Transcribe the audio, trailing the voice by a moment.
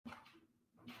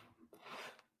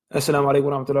Assalamu alaikum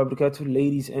wa rahmatullahi wa barakatuh.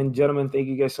 Ladies and gentlemen, thank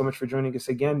you guys so much for joining us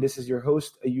again. This is your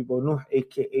host, Ayub Onuh,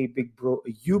 aka Big Bro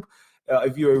Ayub.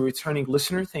 If you're a returning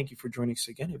listener, thank you for joining us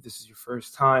again. If this is your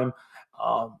first time,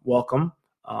 welcome.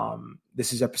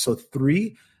 This is episode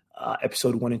 3.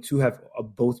 Episode 1 and 2 have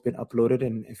both been uploaded,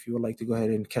 and if you would like to go ahead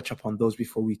and catch up on those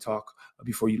before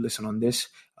you listen on this,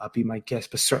 be my guest,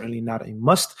 but certainly not a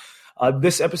must.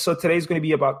 This episode today is going to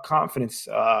be about confidence.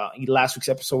 Last week's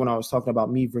episode, when I was talking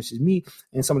about me versus me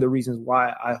and some of the reasons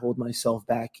why I hold myself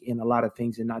back in a lot of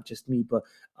things, and not just me, but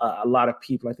a lot of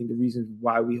people. I think the reasons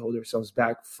why we hold ourselves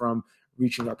back from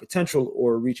reaching our potential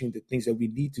or reaching the things that we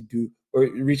need to do, or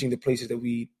reaching the places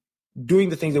that doing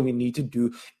the things that we need to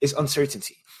do, is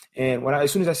uncertainty. And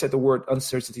as soon as I said the word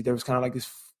uncertainty, there was kind of like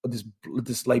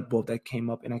this light bulb that came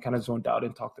up, and I kind of zoned out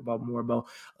and talked more about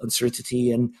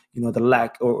uncertainty and the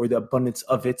lack or the abundance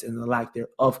of it and the lack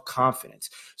thereof confidence.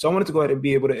 So I wanted to go ahead and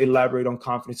be able to elaborate on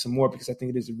confidence some more, because I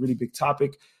think it is a really big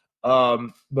topic.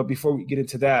 But before we get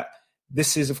into that,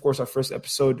 this is of course our first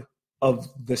episode of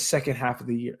the second half of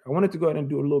the year. I wanted to go ahead and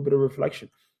do a little bit of reflection.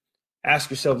 Ask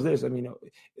yourselves this: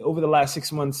 over the last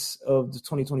 6 months of the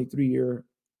 2023 year,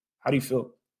 how do you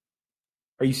feel?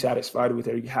 Are you satisfied with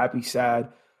it? Are you happy,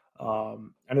 sad?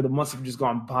 I know the months have just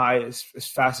gone by as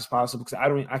fast as possible, because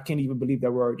I can't even believe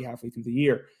that we're already halfway through the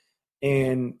year.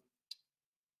 And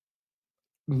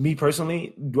me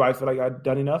personally, do I feel like I've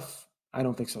done enough? I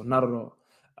don't think so. Not at all.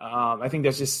 I think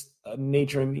that's just a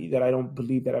nature in me that I don't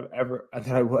believe that I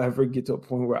will ever get to a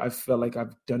point where I feel like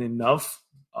I've done enough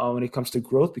when it comes to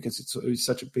growth, because it's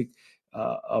such a big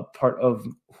a part of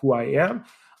who I am.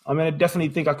 I mean, I definitely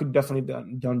think I could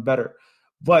done better,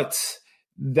 but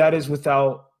that is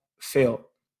without fail.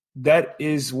 That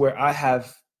is where I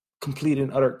have complete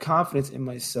and utter confidence in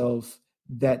myself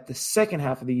that the second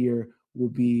half of the year will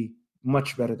be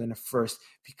much better than the first,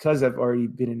 because I've already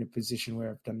been in a position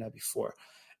where I've done that before.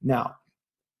 Now,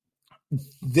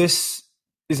 this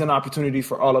is an opportunity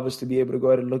for all of us to be able to go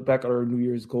ahead and look back at our New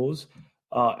Year's goals,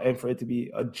 and for it to be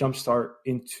a jump start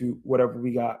into whatever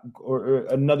we got, or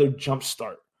another jump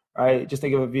start, right? Just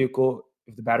think of a vehicle.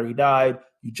 If the battery died,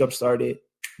 you jump start it,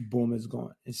 boom, it's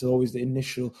gone. It's always the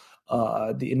initial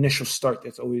start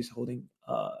that's always holding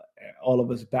all of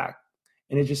us back,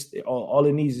 and all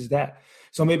it needs is that.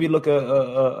 So maybe look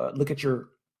at your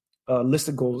list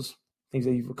of goals, things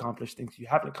that you've accomplished, things you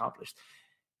haven't accomplished,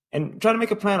 and try to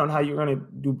make a plan on how you're going to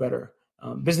do better.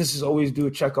 Businesses always do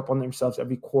a checkup on themselves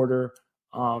every quarter,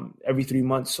 every 3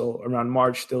 months. So around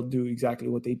March, they'll do exactly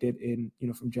what they did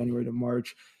from January to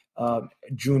March.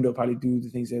 June, they'll probably do the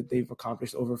things that they've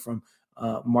accomplished over from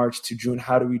March to June.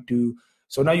 How do we do?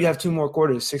 So now you have 2 more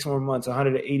quarters, 6 more months,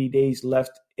 180 days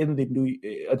left in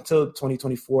until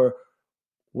 2024.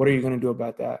 What are you going to do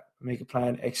about that? Make a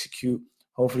plan, execute.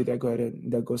 Hopefully that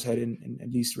goes ahead and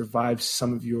at least revives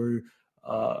some of your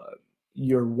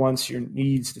wants, your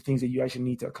needs, the things that you actually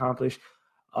need to accomplish.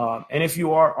 And if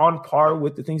you are on par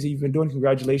with the things that you've been doing,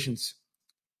 congratulations.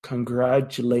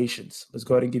 Let's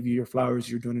go ahead and give you your flowers.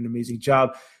 You're doing an amazing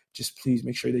job. Just please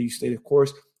make sure that you stay the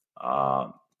course.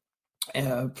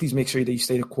 Please make sure that you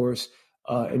stay the course,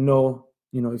 and know,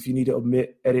 if you need to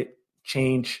omit, edit,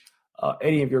 change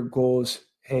any of your goals.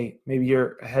 Hey, maybe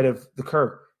you're ahead of the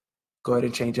curve. Go ahead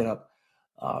and change it up.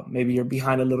 Maybe you're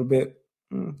behind a little bit.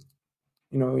 You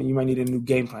might need a new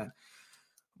game plan.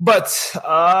 But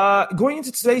going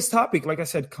into today's topic, like I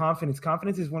said, confidence.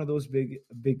 Confidence is one of those big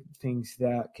things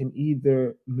that can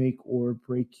either make or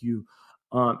break you.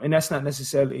 And that's not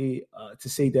necessarily to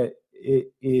say that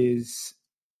it is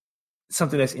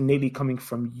something that's innately coming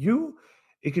from you.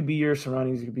 It could be your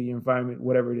surroundings, it could be your environment,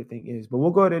 whatever the thing is. But we'll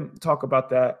go ahead and talk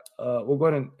about that. We'll go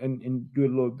ahead and do a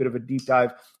little bit of a deep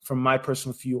dive from my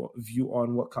personal view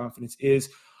on what confidence is.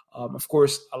 Of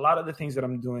course, a lot of the things that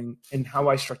I'm doing and how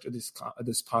I structure this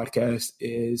podcast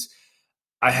is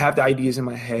I have the ideas in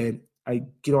my head. I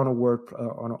get on a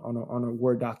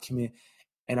Word document,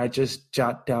 and I just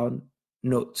jot down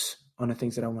notes on the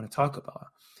things that I want to talk about.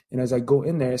 And as I go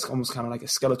in there, it's almost kind of like a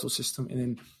skeletal system. And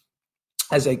then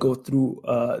as I go through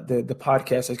the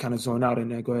podcast, I kind of zone out,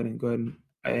 and I go ahead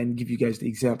and give you guys the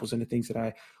examples and the things that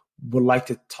I would like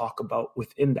to talk about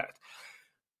within that.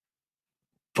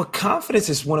 But confidence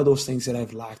is one of those things that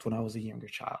I've lacked when I was a younger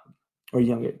child or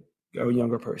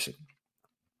younger person,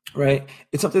 right?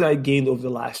 It's something that I gained over the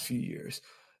last few years.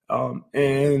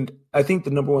 And I think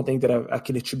the number one thing that I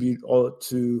can attribute all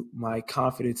to my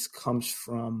confidence comes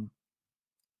from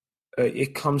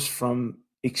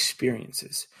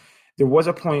experiences. There was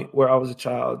a point where I was a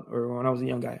child, or when I was a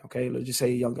young guy, okay? Let's just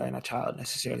say a young guy, not child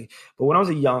necessarily. But when I was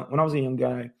a young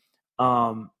guy,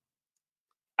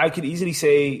 I could easily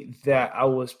say that I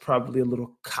was probably a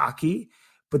little cocky,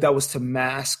 but that was to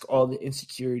mask all the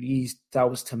insecurities. That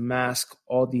was to mask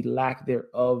all the lack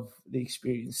thereof, the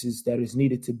experiences that is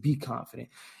needed to be confident.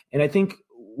 And I think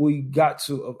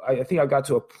I think I got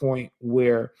to a point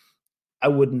where I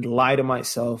wouldn't lie to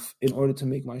myself in order to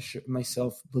make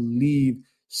myself believe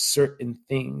certain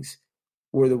things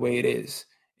were the way it is.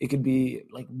 It could be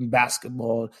like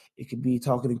basketball. It could be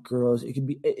talking to girls.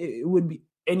 It would be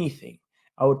anything.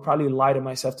 I would probably lie to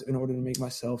myself in order to make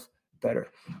myself better.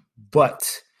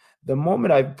 But the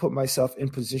moment I put myself in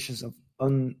positions of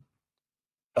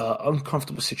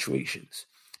uncomfortable situations,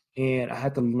 and I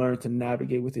had to learn to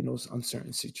navigate within those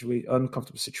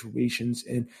uncomfortable situations,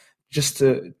 and just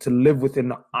to live within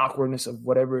the awkwardness of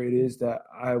whatever it is that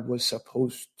I was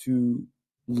supposed to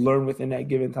learn within that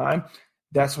given time,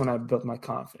 that's when I built my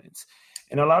confidence.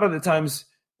 And a lot of the times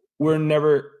we're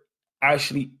never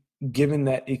actually given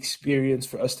that experience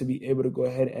for us to be able to go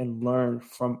ahead and learn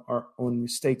from our own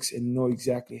mistakes and know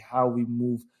exactly how we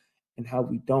move and how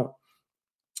we don't.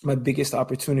 My biggest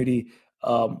opportunity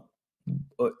for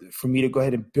me to go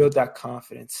ahead and build that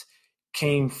confidence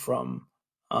came from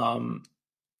the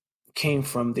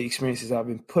experiences I've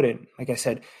been put in. Like I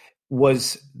said,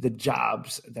 was the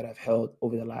jobs that I've held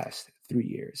over the last 3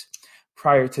 years.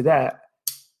 Prior to that,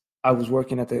 I was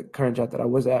working at the current job that I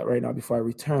was at right now before I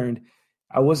returned.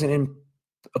 I wasn't in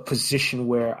a position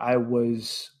where I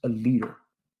was a leader.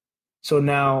 So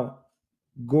now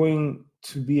going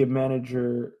to be a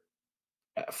manager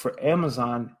for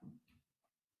Amazon,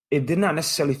 it did not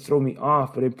necessarily throw me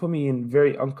off, but it put me in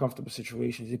very uncomfortable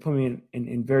situations. It put me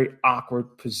in very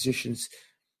awkward positions.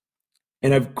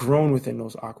 And I've grown within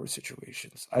those awkward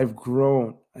situations. I've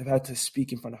grown. I've had to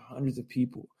speak in front of hundreds of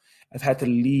people. I've had to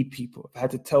lead people. I've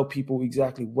had to tell people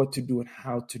exactly what to do and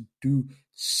how to do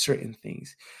certain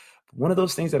things. But one of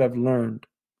those things that I've learned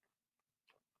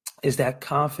is that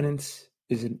confidence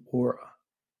is an aura.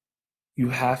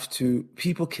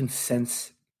 People can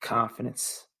sense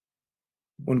confidence.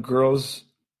 When girls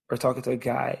are talking to a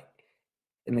guy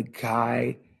and the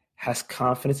guy has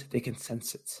confidence, they can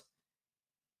sense it.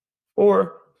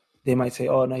 Or they might say,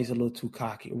 oh, no, he's a little too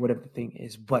cocky or whatever the thing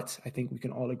is. But I think we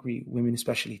can all agree, women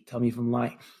especially, tell me if I'm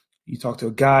lying. You talk to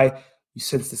a guy, you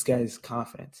sense this guy is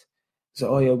confident.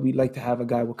 So, oh, yeah, we'd like to have a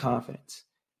guy with confidence.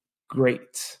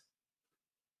 Great.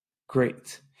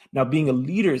 Now, being a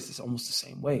leader is almost the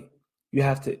same way. You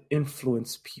have to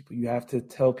influence people. You have to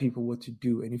tell people what to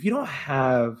do. And if you don't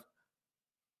have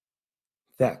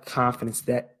that confidence,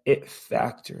 that it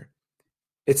factor,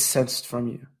 it's sensed from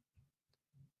you.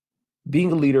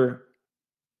 Being a leader,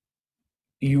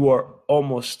 you are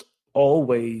almost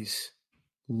always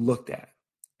looked at.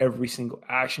 Every single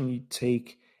action you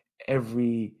take,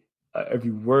 every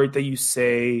word that you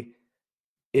say,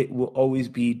 it will always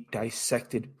be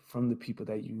dissected from the people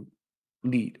that you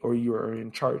lead or you are in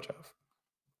charge of.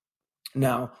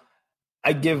 Now,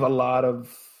 I give a lot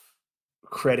of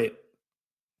credit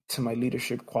to my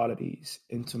leadership qualities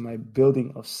and to my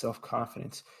building of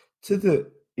self-confidence to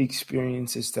the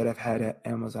experiences that I've had at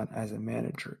Amazon as a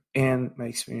manager and my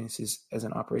experiences as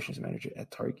an operations manager at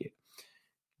Target.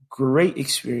 Great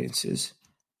experiences.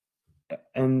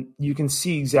 And you can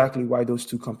see exactly why those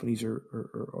two companies are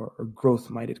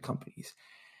growth-minded companies.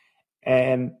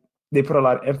 And they put a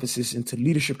lot of emphasis into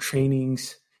leadership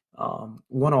trainings,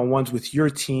 one-on-ones with your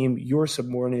team, your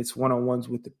subordinates, one-on-ones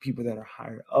with the people that are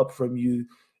higher up from you.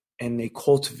 And they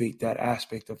cultivate that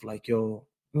aspect of like,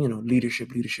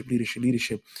 leadership.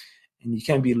 And you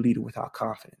can't be a leader without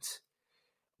confidence.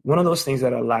 One of those things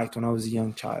that I lacked when I was a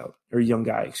young guy,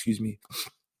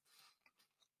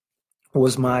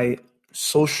 was my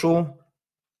social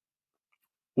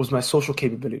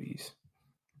capabilities.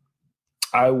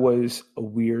 I was a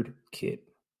weird kid,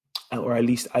 or at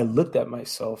least I looked at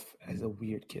myself as a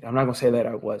weird kid. I'm not going to say that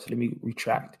I was. Let me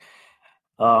retract.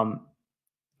 I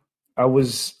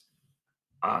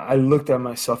looked at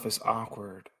myself as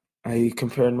awkward. I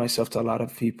compared myself to a lot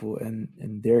of people and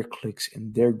their cliques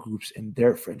and their groups and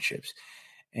their friendships.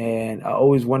 And I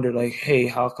always wondered, like, hey,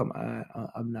 how come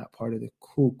I'm not part of the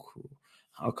cool crew?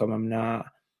 How come I'm not,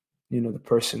 the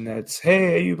person that's,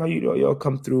 hey, how you doing? Yo,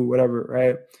 come through, whatever,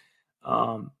 right?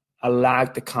 I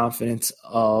lacked the confidence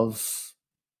of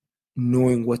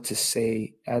knowing what to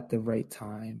say at the right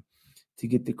time to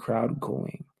get the crowd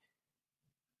going.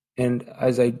 And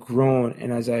as I grown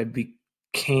and as I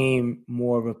became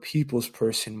more of a people's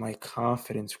person, my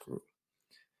confidence grew.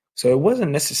 So it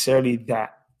wasn't necessarily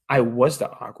that I was the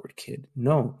awkward kid.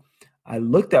 No, I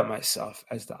looked at myself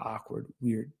as the awkward,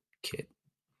 weird kid.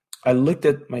 I looked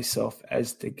at myself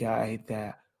as the guy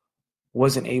that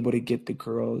wasn't able to get the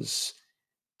girls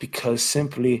because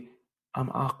simply I'm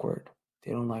awkward.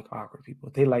 They don't like awkward people.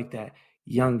 They like that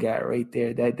young guy right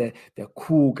there, that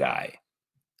cool guy.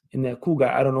 And that cool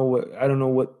guy, I don't know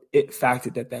what it factor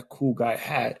that cool guy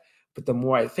had. But the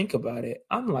more I think about it,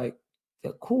 I'm like,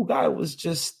 that cool guy was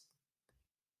just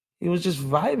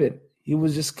vibing. He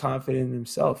was just confident in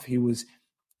himself. He was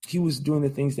doing the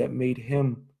things that made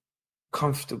him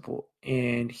comfortable,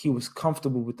 and he was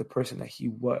comfortable with the person that he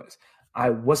was. I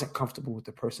wasn't comfortable with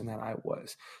the person that I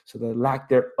was. So the lack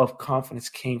there of confidence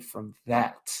came from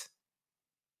that.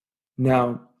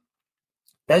 Now,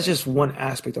 that's just one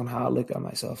aspect on how I look at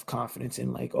myself, confidence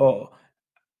in like, oh,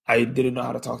 I didn't know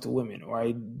how to talk to women, or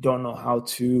I don't know how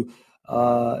to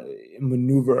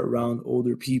maneuver around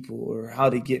older people, or how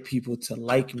to get people to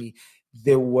like me.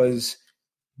 There was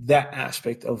that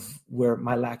aspect of where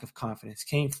my lack of confidence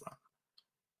came from.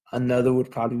 Another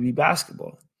would probably be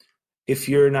basketball. If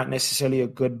you're not necessarily a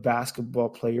good basketball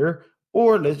player,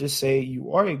 or let's just say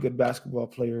you are a good basketball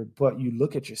player, but you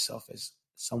look at yourself as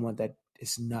someone that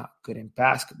is not good in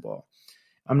basketball.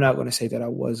 I'm not going to say that I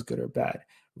was good or bad.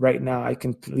 Right now, I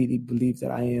completely believe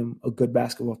that I am a good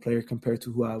basketball player compared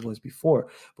to who I was before.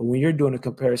 But when you're doing a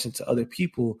comparison to other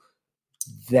people,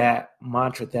 that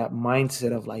mantra, that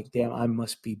mindset of like, damn, I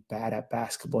must be bad at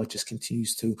basketball, it just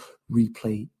continues to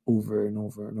replay over and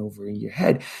over and over in your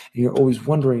head. And you're always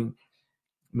wondering,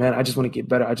 man, I just want to get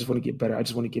better. I just want to get better. I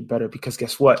just want to get better. Because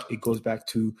guess what? It goes back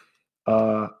to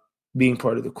being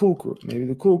part of the cool group. Maybe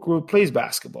the cool group plays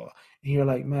basketball. And you're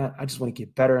like, man, I just want to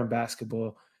get better in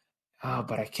basketball.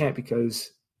 But I can't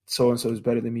because so-and-so is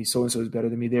better than me. So-and-so is better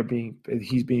than me.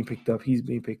 He's being picked up. He's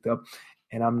being picked up.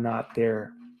 And I'm not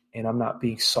there. And I'm not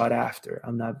being sought after.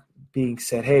 I'm not being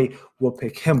said, hey, we'll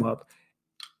pick him up.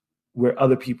 Where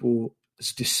other people's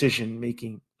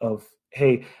decision-making of,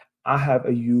 hey, I have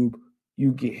Ayub,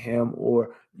 you get him,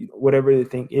 or whatever the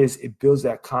thing is, it builds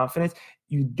that confidence.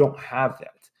 You don't have that.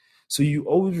 So you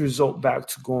always result back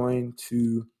to going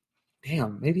to,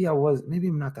 damn, maybe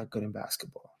I'm not that good in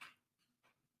basketball.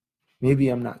 Maybe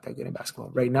I'm not that good in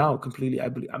basketball. Right now, completely,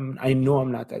 I know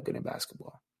I'm not that good in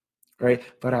basketball, right?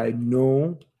 But I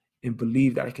know and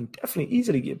believe that I can definitely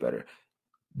easily get better.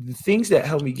 The things that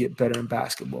help me get better in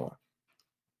basketball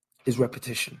is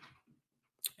repetition.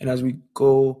 And as we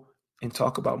go and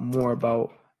talk about more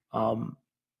about, let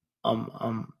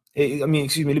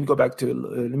me go back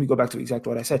to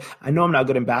exactly what I said. I know I'm not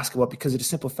good in basketball because of the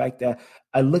simple fact that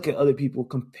I look at other people,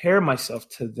 compare myself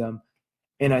to them,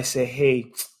 and I say,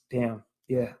 hey, damn,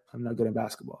 yeah, I'm not good in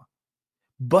basketball.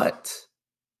 But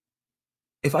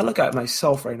if I look at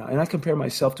myself right now and I compare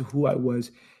myself to who I was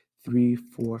 3,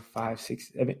 4, 5,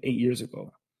 6, 7, 8 years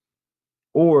ago,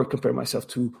 or compare myself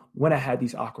to when I had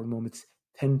these awkward moments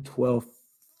 10, 12,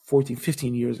 14,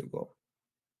 15 years ago,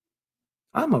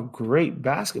 I'm a great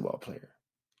basketball player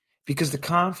because the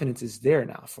confidence is there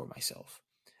now for myself.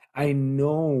 I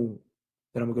know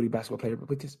that I'm a good basketball player,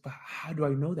 but how do I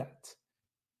know that?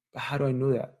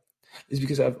 It's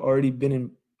because I've already been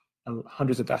in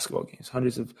hundreds of basketball games,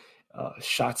 hundreds of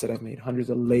shots that I've made, hundreds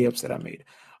of layups that I made,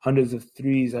 hundreds of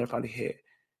threes that I probably hit.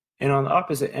 And on the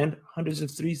opposite end, hundreds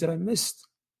of threes that I missed,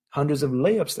 hundreds of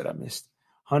layups that I missed,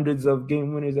 hundreds of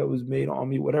game winners that was made on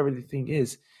me, whatever the thing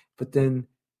is. But then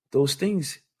those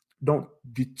things don't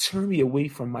deter me away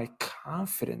from my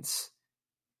confidence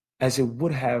as it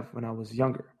would have when I was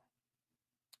younger.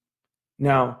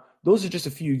 Now, those are just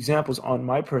a few examples on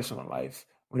my personal life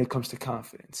when it comes to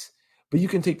confidence. But you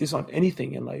can take this on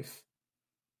anything in life,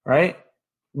 right?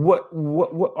 What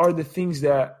are the things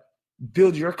that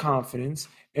build your confidence,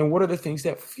 and what are the things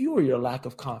that fuel your lack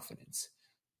of confidence?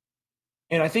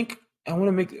 And I think I want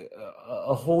to make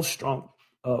a whole strong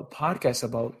podcast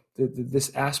about this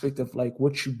aspect of like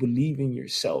what you believe in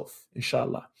yourself,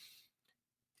 inshallah,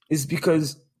 is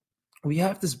because we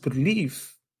have this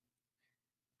belief.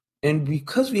 And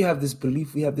because we have this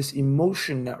belief, we have this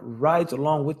emotion that rides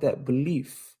along with that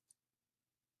belief.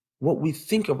 What we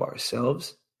think of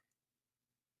ourselves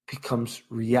becomes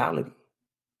reality.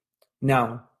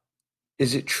 Now,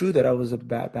 is it true that I was a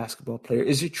bad basketball player?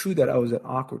 Is it true that I was an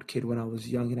awkward kid when I was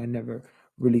young and I never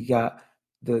really got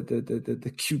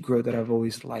the cute girl that I've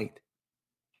always liked?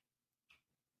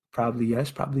 Probably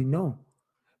yes, probably no.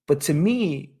 But to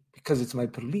me, because it's my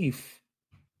belief,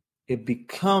 it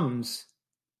becomes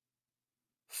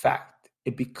fact.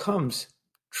 It becomes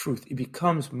truth. It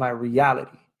becomes my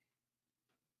reality.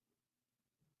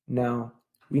 Now,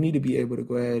 we need to be able to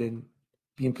go ahead and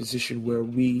be in a position where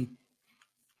we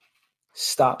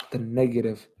stop the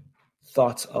negative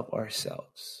thoughts of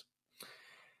ourselves.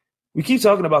 We keep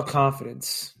talking about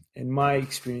confidence and my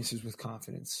experiences with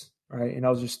confidence, right? And that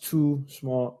was just 2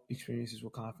 small experiences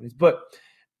with confidence. But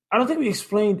I don't think we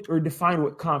explained or defined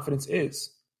what confidence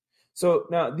is. So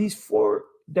now these 4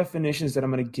 definitions that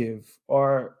I'm going to give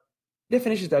are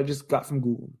definitions that I just got from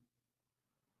Google.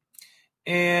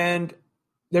 And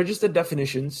they're just the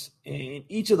definitions, and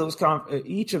each of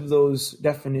those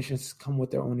definitions come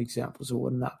with their own examples or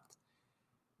whatnot.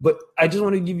 But I just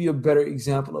want to give you a better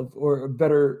example of, or a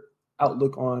better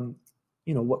outlook on,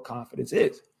 what confidence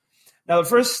is. Now, the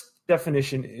first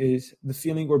definition is the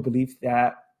feeling or belief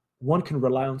that one can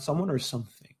rely on someone or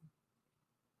something.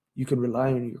 You can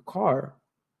rely on your car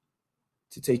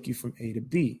to take you from A to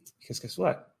B, because guess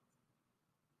what?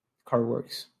 The car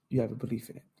works. You have a belief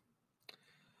in it.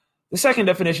 The second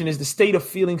definition is the state of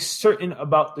feeling certain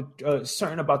about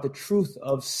the truth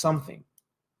of something.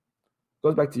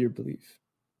 Goes back to your belief.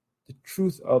 The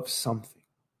truth of something.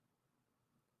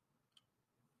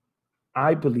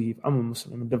 I believe, I'm a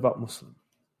Muslim, I'm a devout Muslim.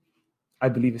 I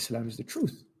believe Islam is the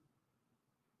truth.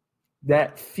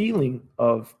 That feeling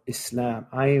of Islam,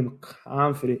 I am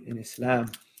confident in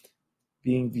Islam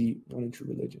being the one and true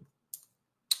religion.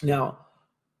 Now,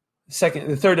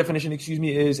 the third definition,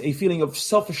 is a feeling of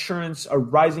self-assurance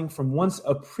arising from one's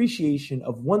appreciation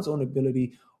of one's own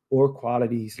ability or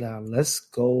qualities. Now, let's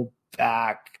go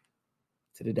back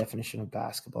to the definition of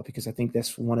basketball, because I think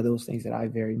that's one of those things that I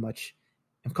very much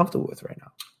am comfortable with right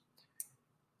now.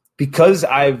 Because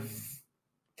I've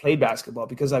played basketball,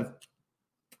 because I've,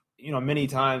 many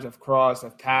times I've crossed,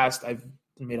 I've passed, I've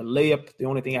made a layup. The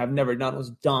only thing I've never done was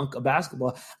dunk a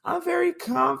basketball. I'm very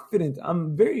confident.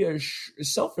 I'm very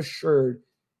self-assured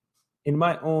in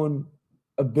my own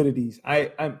abilities.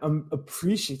 I'm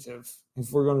appreciative.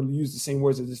 If we're going to use the same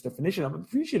words as this definition, I'm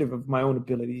appreciative of my own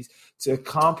abilities to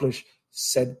accomplish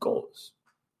said goals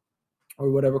or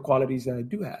whatever qualities that I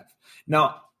do have.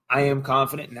 Now, I am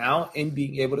confident now in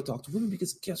being able to talk to women,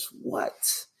 because guess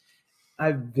what?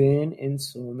 I've been in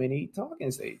so many talking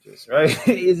stages, right?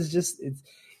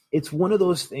 It's one of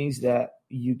those things that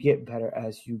you get better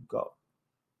as you go,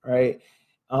 right?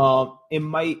 It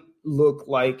might look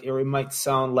like, or it might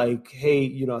sound like, hey,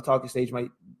 a talking stage might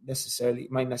necessarily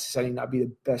not be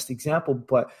the best example,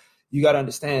 but you got to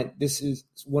understand, this is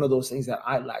one of those things that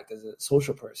I lacked as a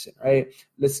social person, right?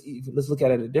 Let's look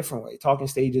at it a different way. Talking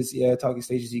stages,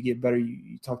 you get better.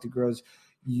 You talk to girls,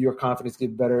 your confidence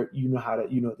gets better. You know how to,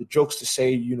 the jokes to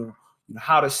say, you know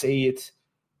how to say it.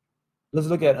 Let's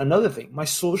look at another thing. My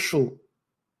social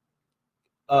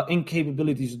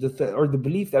incapabilities, or the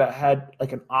belief that I had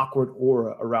like an awkward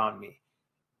aura around me,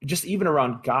 just even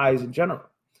around guys in general.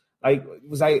 Like,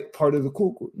 was I part of the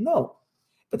cool group? No.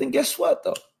 But then guess what,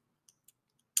 though?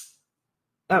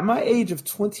 At my age of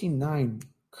 29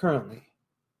 currently,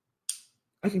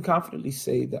 I can confidently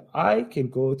say that I can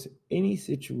go to any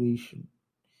situation,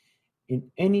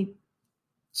 in any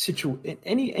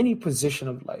position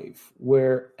of life,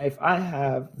 where if I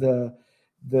have the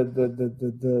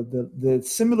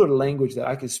similar language that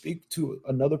I can speak to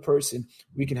another person,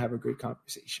 we can have a great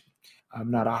conversation. I'm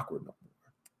not awkward no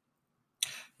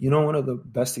more. One of the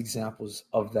best examples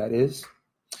of that is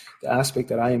the aspect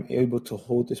that I am able to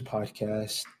hold this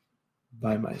podcast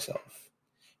by myself,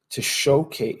 to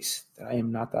showcase that I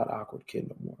am not that awkward kid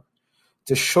no more,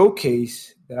 to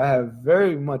showcase that I have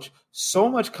so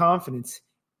much confidence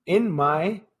in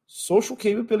my social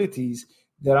capabilities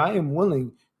that I am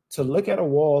willing to look at a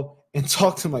wall and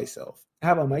talk to myself. I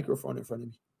have a microphone in front of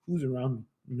me. Who's around me?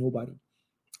 Nobody.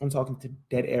 I'm talking to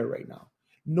dead air right now,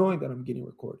 knowing that I'm getting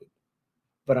recorded.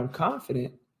 But I'm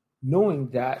confident knowing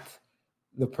that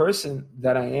the person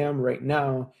that I am right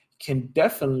now can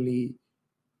definitely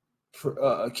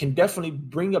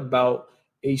bring about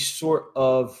a sort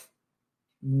of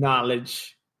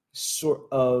knowledge, sort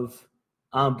of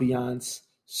ambiance,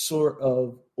 sort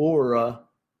of aura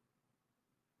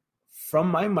from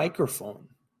my microphone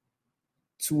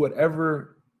to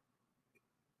whatever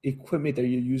equipment that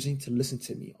you're using to listen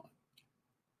to me on.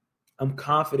 I'm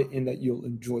confident in that you'll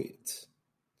enjoy it.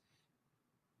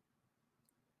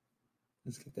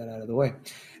 Let's get that out of the way.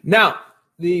 Now,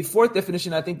 the fourth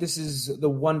definition, I think this is the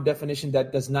one definition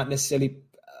that does not necessarily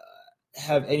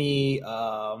have any,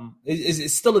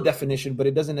 it's still a definition, but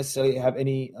it doesn't necessarily have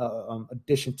any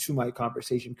addition to my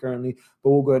conversation currently. But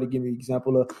we'll go ahead and give you an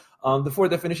example of the fourth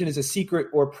definition is a secret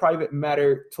or private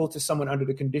matter told to someone under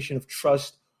the condition of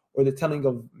trust, or the telling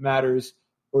of matters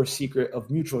or secret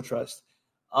of mutual trust.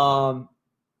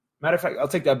 Matter of fact, I'll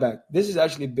take that back. This is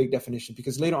actually a big definition,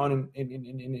 because later on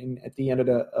in at the end of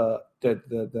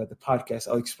the podcast,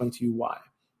 I'll explain to you why.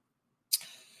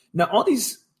 Now, all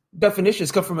these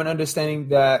definitions come from an understanding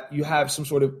that you have some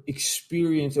sort of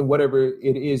experience in whatever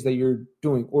it is that you're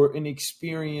doing, or an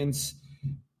experience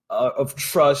of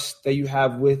trust that you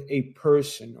have with a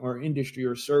person or industry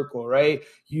or circle, right?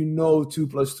 2 +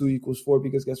 2 = 4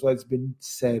 because guess what? It's been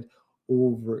said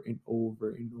over and over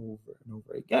and over and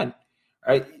over again,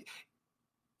 right?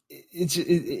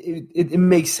 It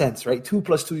makes sense, right? 2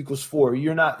 + 2 =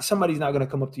 4. Somebody's not going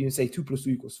to come up to you and say 2 +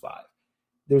 2 = 5.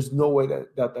 There's no way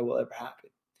that will ever happen.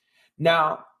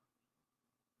 Now,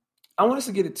 I want us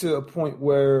to get it to a point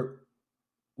where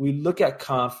we look at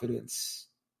confidence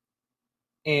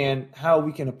and how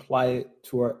we can apply it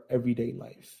to our everyday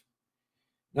life.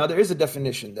 Now, there is a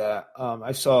definition that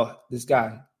I saw this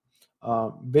guy,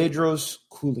 Bedros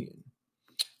Keuilian,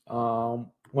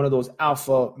 one of those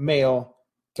alpha male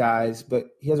guys, but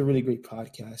he has a really great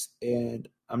podcast. And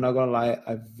I'm not going to lie,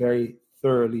 I very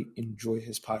thoroughly enjoy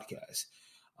his podcast.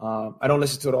 I don't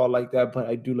listen to it all like that, but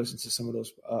I do listen to some of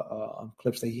those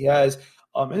clips that he has.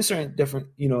 And certain different,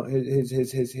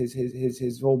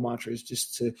 his whole mantra is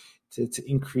just to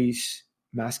increase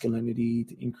masculinity,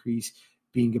 to increase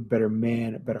being a better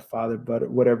man, a better father, but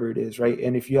whatever it is, right?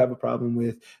 And if you have a problem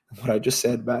with what I just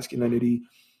said, masculinity,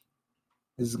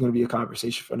 this is going to be a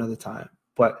conversation for another time.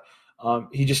 But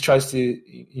he just tries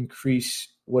to increase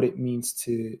what it means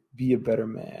to be a better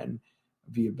man,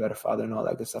 be a better father, and all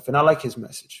that good stuff. And I like his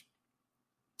message.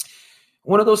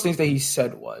 One of those things that he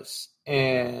said was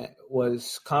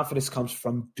confidence comes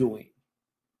from doing,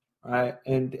 right?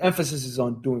 And the emphasis is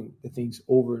on doing the things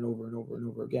over and over and over and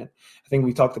over again. I think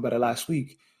we talked about it last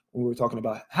week when we were talking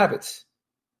about habits.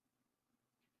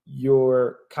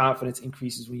 Your confidence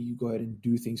increases when you go ahead and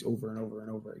do things over and over and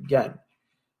over again.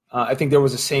 I think there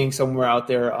was a saying somewhere out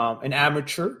there, an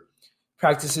amateur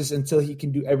practices until he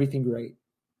can do everything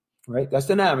right? That's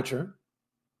an amateur.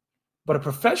 But a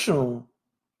professional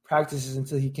practices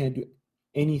until he can't do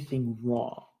anything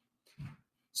wrong.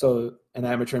 So an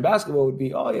amateur in basketball would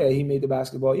be, oh yeah, he made the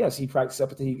basketball. Yes, he practiced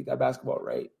up until he get that basketball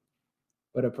right.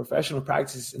 But a professional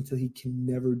practices until he can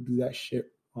never do that shit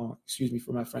wrong. Excuse me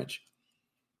for my French.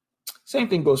 Same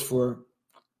thing goes for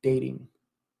dating.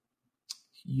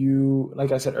 You,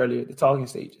 like I said earlier, the talking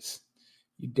stages.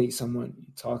 You date someone,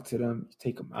 you talk to them, you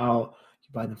take them out, you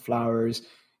buy them flowers.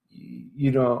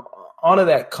 All of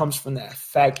that comes from that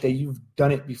fact that you've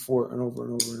done it before and over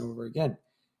and over and over again.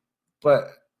 But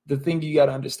the thing you got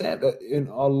to understand that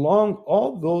along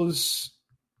all those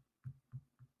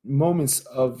moments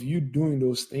of you doing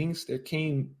those things, there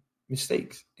came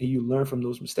mistakes, and you learn from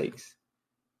those mistakes.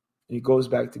 And it goes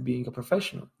back to being a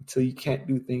professional until you can't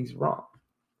do things wrong.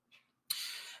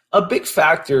 A big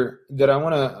factor that I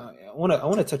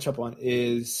want to touch up on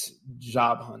is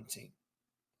job hunting,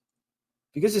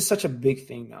 because it's such a big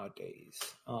thing nowadays.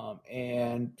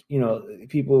 And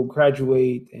people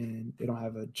graduate and they don't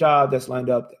have a job that's lined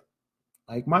up.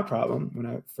 Like my problem, when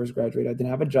I first graduated, I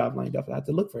didn't have a job lined up. I had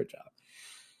to look for a job.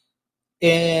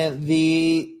 And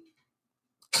the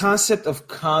concept of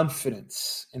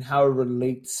confidence and how it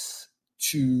relates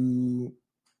to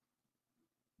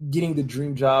getting the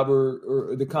dream job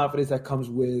or the confidence that comes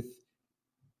with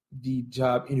the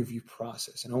job interview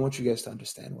process. And I want you guys to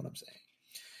understand what I'm saying.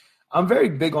 I'm very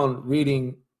big on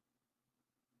reading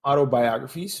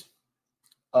autobiographies,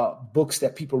 books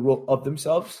that people wrote of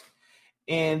themselves.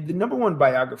 And the number one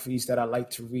biographies that I like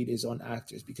to read is on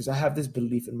actors, because I have this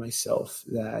belief in myself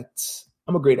that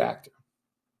I'm a great actor.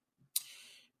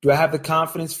 Do I have the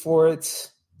confidence for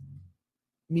it?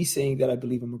 Me saying that I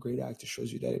believe I'm a great actor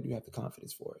shows you that I do have the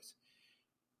confidence for it.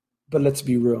 But let's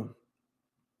be real.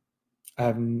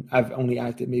 I've only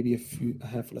acted maybe a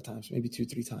handful of times, maybe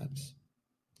 2-3 times.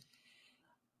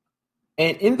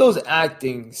 And in those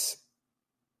actings,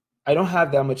 I don't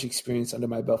have that much experience under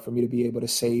my belt for me to be able to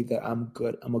say that I'm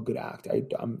good. I'm a good actor.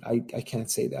 I can't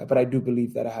say that, but I do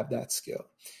believe that I have that skill.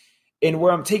 And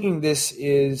where I'm taking this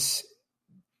is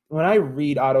when I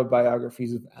read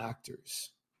autobiographies of actors,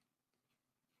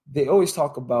 they always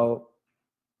talk about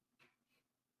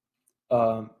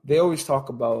how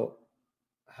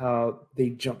they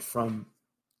jump from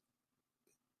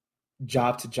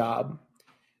job to job.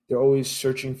 They're always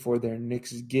searching for their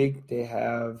next gig. They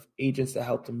have agents that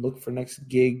help them look for next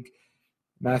gig.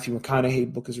 Matthew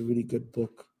McConaughey book is a really good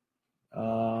book.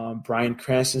 Bryan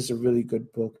Cranston's a really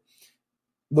good book.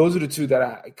 Those are the two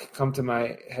that come to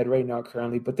my head right now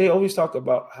currently. But they always talk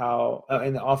about how,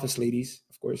 and the Office ladies,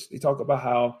 of course, they talk about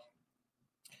how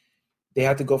they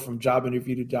have to go from job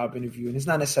interview to job interview. And it's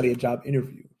not necessarily a job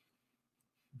interview,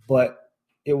 but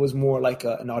it was more like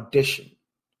an audition.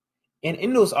 And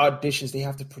in those auditions, they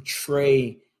have to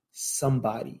portray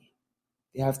somebody.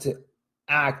 They have to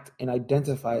act and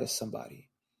identify as somebody.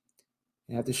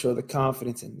 They have to show the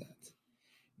confidence in that.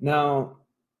 Now,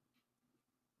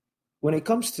 when it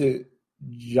comes to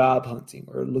job hunting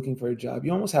or looking for a job,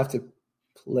 you almost have to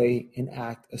play and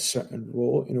act a certain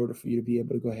role in order for you to be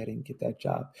able to go ahead and get that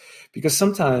job. Because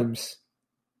sometimes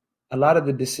a lot of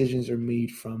the decisions are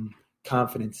made from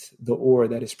confidence, the aura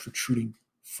that is protruding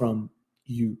from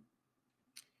you.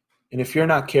 And if you're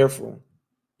not careful,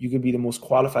 you could be the most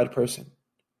qualified person.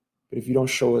 But if you don't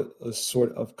show a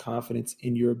sort of confidence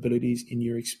in your abilities, in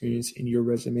your experience, in your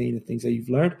resume, and the things that you've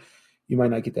learned, you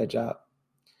might not get that job.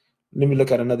 Let me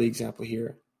look at another example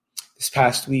here. This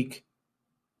past week,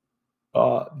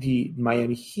 the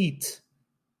Miami Heat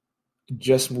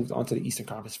just moved on to the Eastern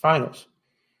Conference Finals.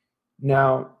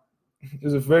 Now, it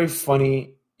was a very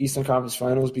funny Eastern Conference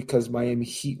Finals because Miami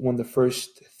Heat won the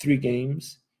first 3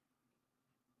 games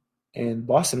and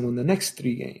Boston won the next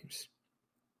 3 games.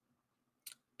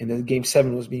 And then game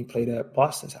 7 was being played at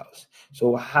Boston's house. So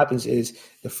what happens is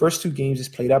the first 2 games is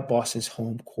played at Boston's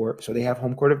home court. So they have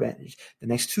home court advantage. The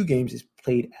next 2 games is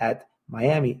played at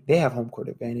Miami. They have home court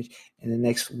advantage. And the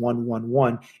next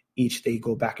 1-1-1, each they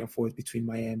go back and forth between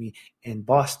Miami and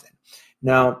Boston.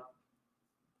 Now,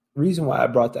 the reason why I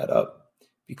brought that up,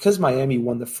 because Miami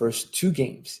won the first 2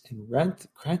 games, and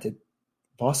granted,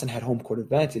 Boston had home court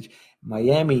advantage,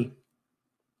 Miami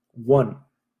won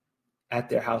at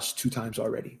their house 2 times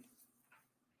already.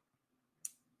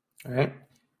 All right.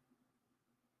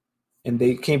 And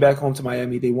they came back home to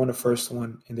Miami. They won the first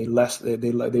one, and they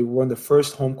won the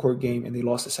first home court game, and they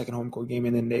lost the second home court game,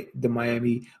 and then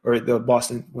the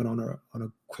Boston went on a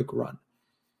quick run.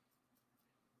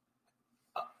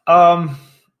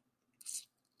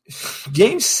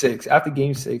 Game 6, after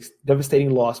game 6,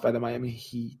 devastating loss by the Miami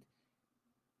Heat.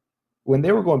 When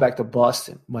they were going back to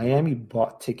Boston, Miami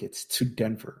bought tickets to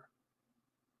Denver,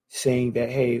 saying that,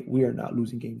 hey, we are not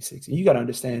losing game 6. And you got to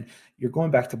understand, you're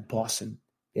going back to Boston.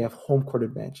 They have home court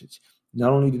advantage.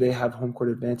 Not only do they have home court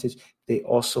advantage, they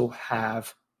also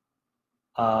have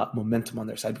momentum on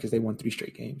their side because they won 3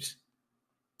 straight games.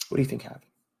 What do you think happened?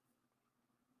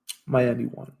 Miami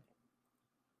won.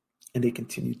 And they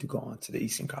continued to go on to the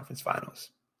Eastern Conference Finals.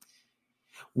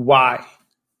 Why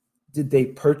did they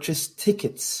purchase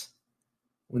tickets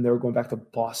when they were going back to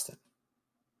Boston?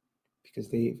 Because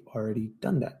they've already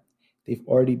done that. They've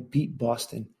already beat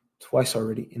Boston twice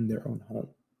already in their own home.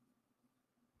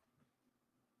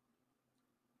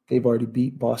 They've already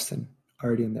beat Boston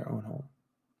already in their own home.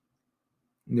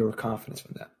 And they were confident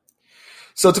from that.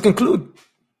 So to conclude,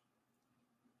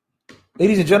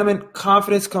 ladies and gentlemen,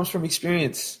 confidence comes from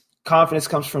experience. Confidence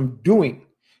comes from doing.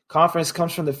 Confidence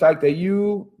comes from the fact that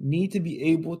you need to be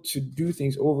able to do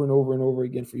things over and over and over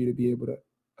again for you to be able to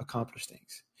accomplish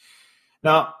things.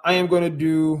 Now, I'm going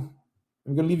to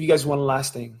leave you guys one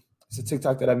last thing. It's a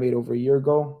TikTok that I made over a year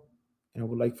ago, and I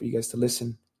would like for you guys to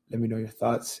listen. Let me know your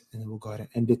thoughts, and then we'll go ahead and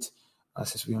end it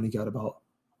since we only got about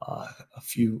a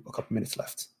couple minutes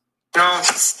left.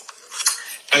 As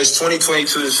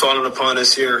 2022 is falling upon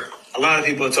us here, a lot of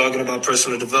people are talking about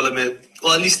personal development.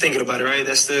 Well, at least thinking about it, right?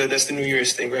 That's the New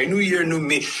Year's thing, right? New year, new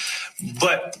me.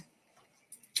 But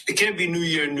it can't be New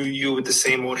Year, new you with the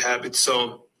same old habits.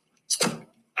 So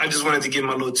I just wanted to give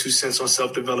my little 2 cents on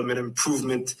self-development and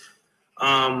improvement.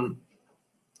 When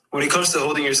it comes to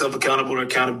holding yourself accountable or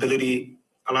accountability,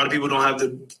 a lot of people don't have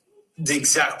the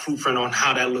exact blueprint on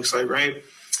how that looks like, right? I'm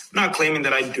not claiming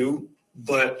that I do,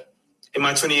 but in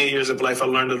my 28 years of life, I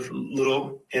learned a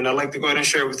little, and I'd like to go ahead and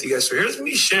share it with you guys. So here's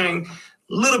me sharing a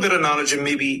little bit of knowledge and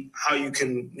maybe how you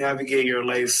can navigate your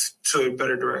life to a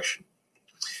better direction.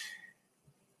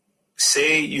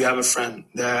 Say you have a friend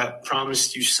that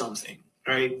promised you something,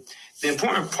 right? The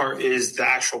important part is the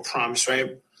actual promise,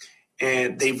 right?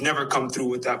 And they've never come through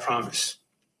with that promise.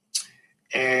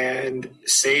 And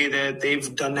say that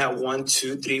they've done that 1,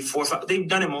 2, 3, 4, 5. They've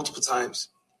done it multiple times.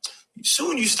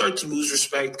 Soon you start to lose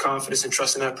respect, confidence, and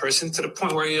trust in that person to the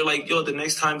point where you're like, yo, the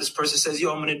next time this person says,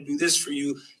 yo, I'm going to do this for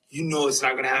you, you know it's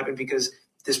not going to happen because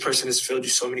this person has failed you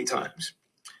so many times.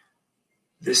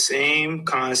 The same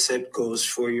concept goes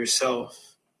for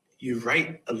yourself. You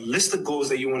write a list of goals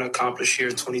that you want to accomplish here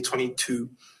in 2022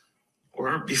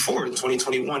 or before in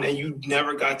 2021, and you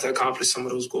never got to accomplish some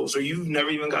of those goals, or you've never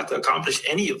even got to accomplish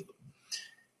any of them.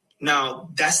 Now,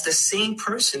 that's the same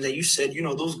person that you said,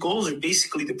 those goals are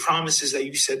basically the promises that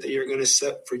you said that you're going to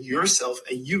set for yourself,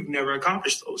 and you've never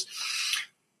accomplished those.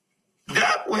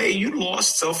 That way, you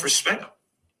lost self-respect,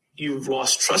 you've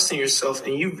lost trust in yourself,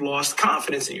 and you've lost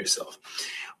confidence in yourself.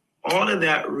 All of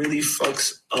that really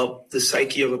fucks up the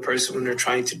psyche of a person when they're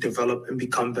trying to develop and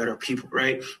become better people,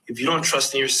 right? If you don't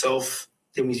trust in yourself,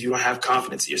 that means you don't have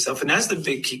confidence in yourself. And that's the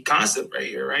big key concept right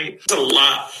here, right? There's a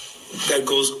lot that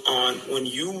goes on when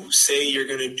you say you're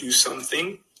going to do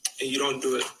something and you don't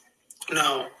do it.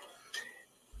 Now,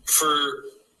 for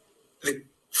the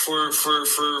for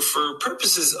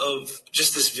purposes of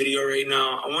just this video right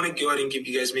now, I want to go ahead and give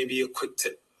you guys maybe a quick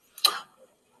tip.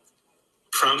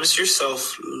 Promise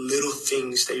yourself little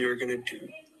things that you're gonna do,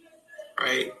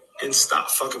 right? And stop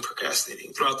fucking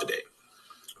procrastinating throughout the day,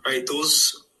 right?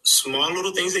 Those small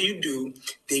little things that you do,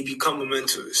 they become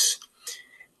mementos.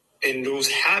 And those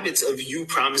habits of you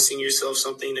promising yourself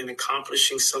something and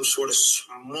accomplishing some sort of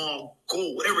small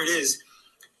goal, whatever it is,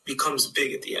 becomes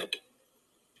big at the end.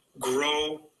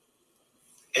 Grow.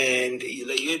 And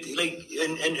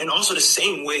and also the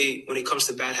same way when it comes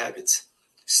to bad habits.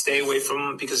 Stay away from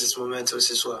them because it's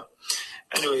momentous as well.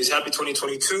 Anyways, happy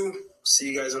 2022.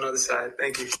 See you guys on the other side.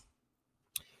 Thank you.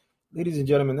 Ladies and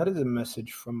gentlemen, that is a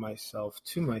message from myself,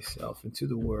 and to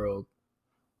the world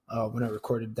when I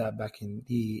recorded that back in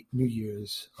the New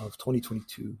Year's of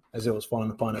 2022 as it was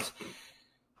falling upon us.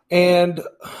 And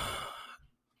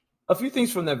a few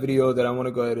things from that video that I want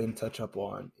to go ahead and touch up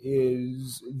on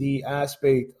is the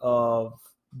aspect of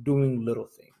doing little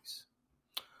things.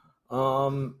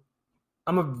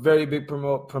 I'm a very big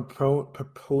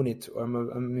proponent, or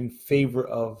I'm in favor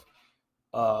of,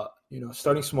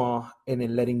 starting small and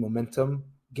then letting momentum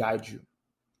guide you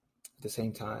at the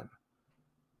same time.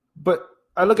 But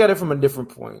I look at it from a different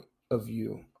point of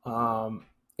view.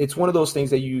 It's one of those things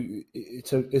that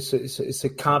it's a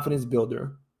confidence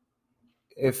builder.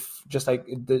 If just like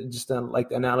the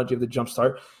analogy of the jump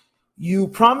start, you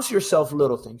promise yourself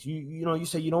little things. You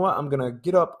say, you know what, I'm gonna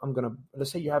get up.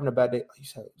 Let's say you're having a bad day. You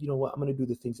say, you know what, I'm gonna do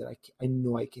the things that I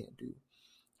know I can't do.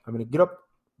 I'm gonna get up,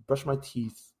 brush my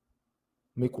teeth,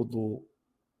 make wudu,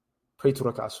 pray to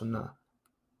Rak'ah Sunnah,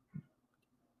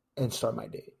 and start my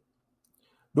day.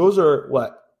 Those are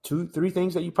 2-3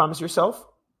 things that you promise yourself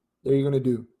that you're gonna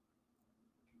do.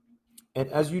 And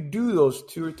as you do those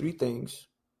 2 or 3 things,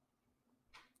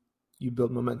 you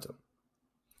build momentum,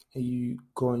 and you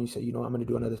go and you say, you know, I'm going to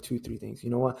do another 2-3 things.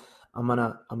 You know what? I'm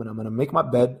gonna make my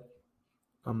bed.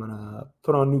 I'm gonna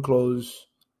put on new clothes,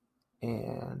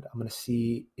 and I'm gonna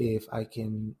see if I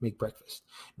can make breakfast.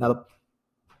 Now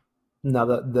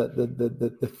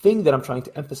the thing that I'm trying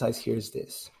to emphasize here is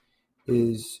this: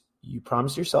 is you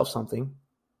promise yourself something,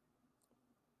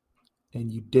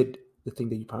 and you did the thing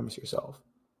that you promised yourself.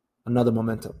 Another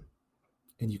momentum,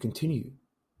 and you continue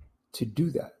to do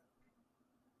that.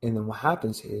 And then what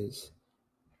happens is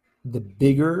the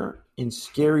bigger and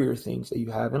scarier things that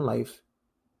you have in life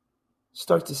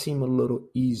start to seem a little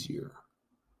easier.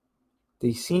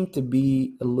 They seem to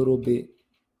be a little bit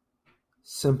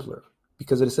simpler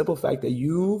because of the simple fact that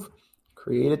you've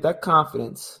created that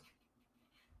confidence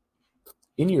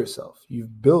in yourself.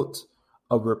 You've built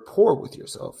a rapport with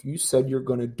yourself. You said you're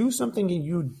going to do something and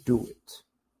you do it.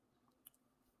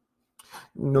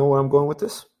 You know where I'm going with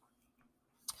this?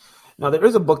 Now, there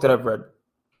is a book that I've read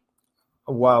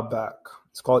a while back.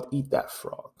 It's called Eat That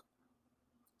Frog.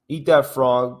 Eat That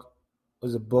Frog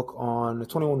was a book on the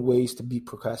 21 ways to beat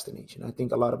procrastination. I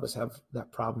think a lot of us have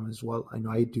that problem as well. I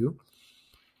know I do.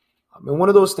 And one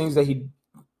of those things that he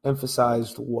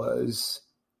emphasized was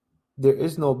there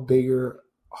is no bigger,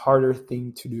 harder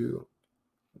thing to do,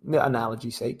 the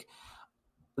analogy's sake,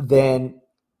 than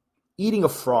eating a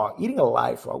frog, eating a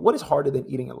live frog. What is harder than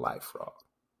eating a live frog?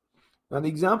 Now, the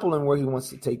example and where he wants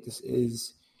to take this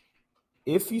is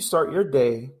if you start your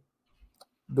day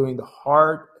doing the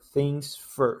hard things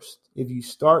first, if you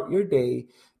start your day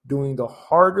doing the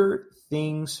harder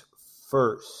things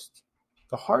first,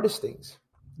 the hardest things,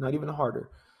 not even the harder,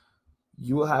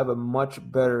 you will have a much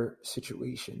better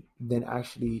situation than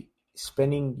actually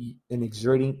spending and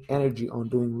exerting energy on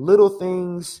doing little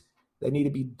things that need to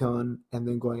be done and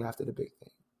then going after the big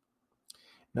thing.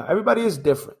 Now, everybody is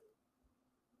different.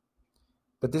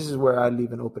 But this is where I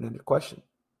leave an open-ended question.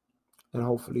 And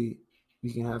hopefully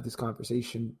we can have this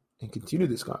conversation and continue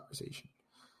this conversation.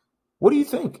 What do you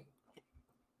think?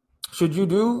 Should you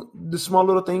do the small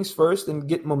little things first and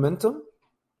get momentum?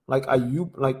 Like I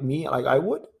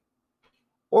would?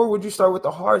 Or would you start with the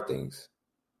hard things?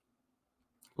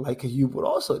 Like you would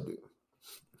also do.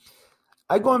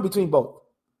 I go in between both.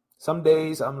 Some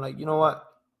days I'm like, you know what?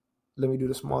 Let me do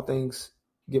the small things,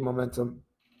 get momentum,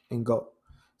 and go.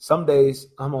 Some days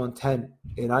I'm on 10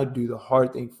 and I do the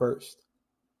hard thing first.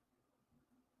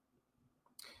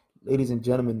 Ladies and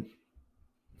gentlemen,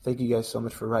 thank you guys so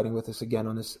much for riding with us again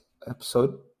on this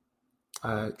episode.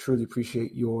 I truly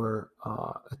appreciate your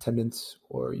attendance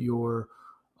or your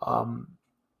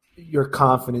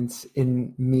confidence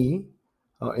in me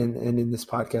and in this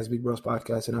podcast, Big Bros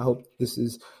Podcast. And I hope this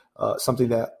is something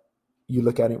that you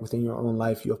look at it within your own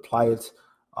life, you apply it,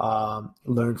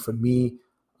 learn from me.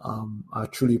 I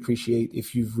truly appreciate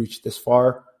if you've reached this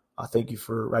far. Thank you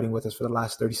for riding with us for the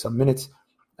last 30-some minutes.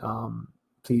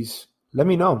 Please let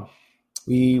me know.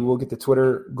 We will get the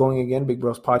Twitter going again, Big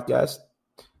Bros Podcast,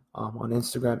 on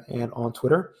Instagram and on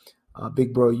Twitter.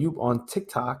 Big Bro Ayub on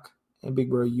TikTok, and Big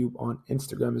Bro Ayub on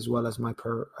Instagram, as well as my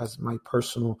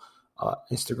personal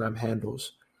Instagram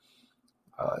handles.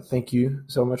 Thank you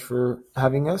so much for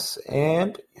having us,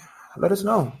 and let us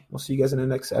know. We'll see you guys in the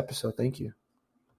next episode. Thank you.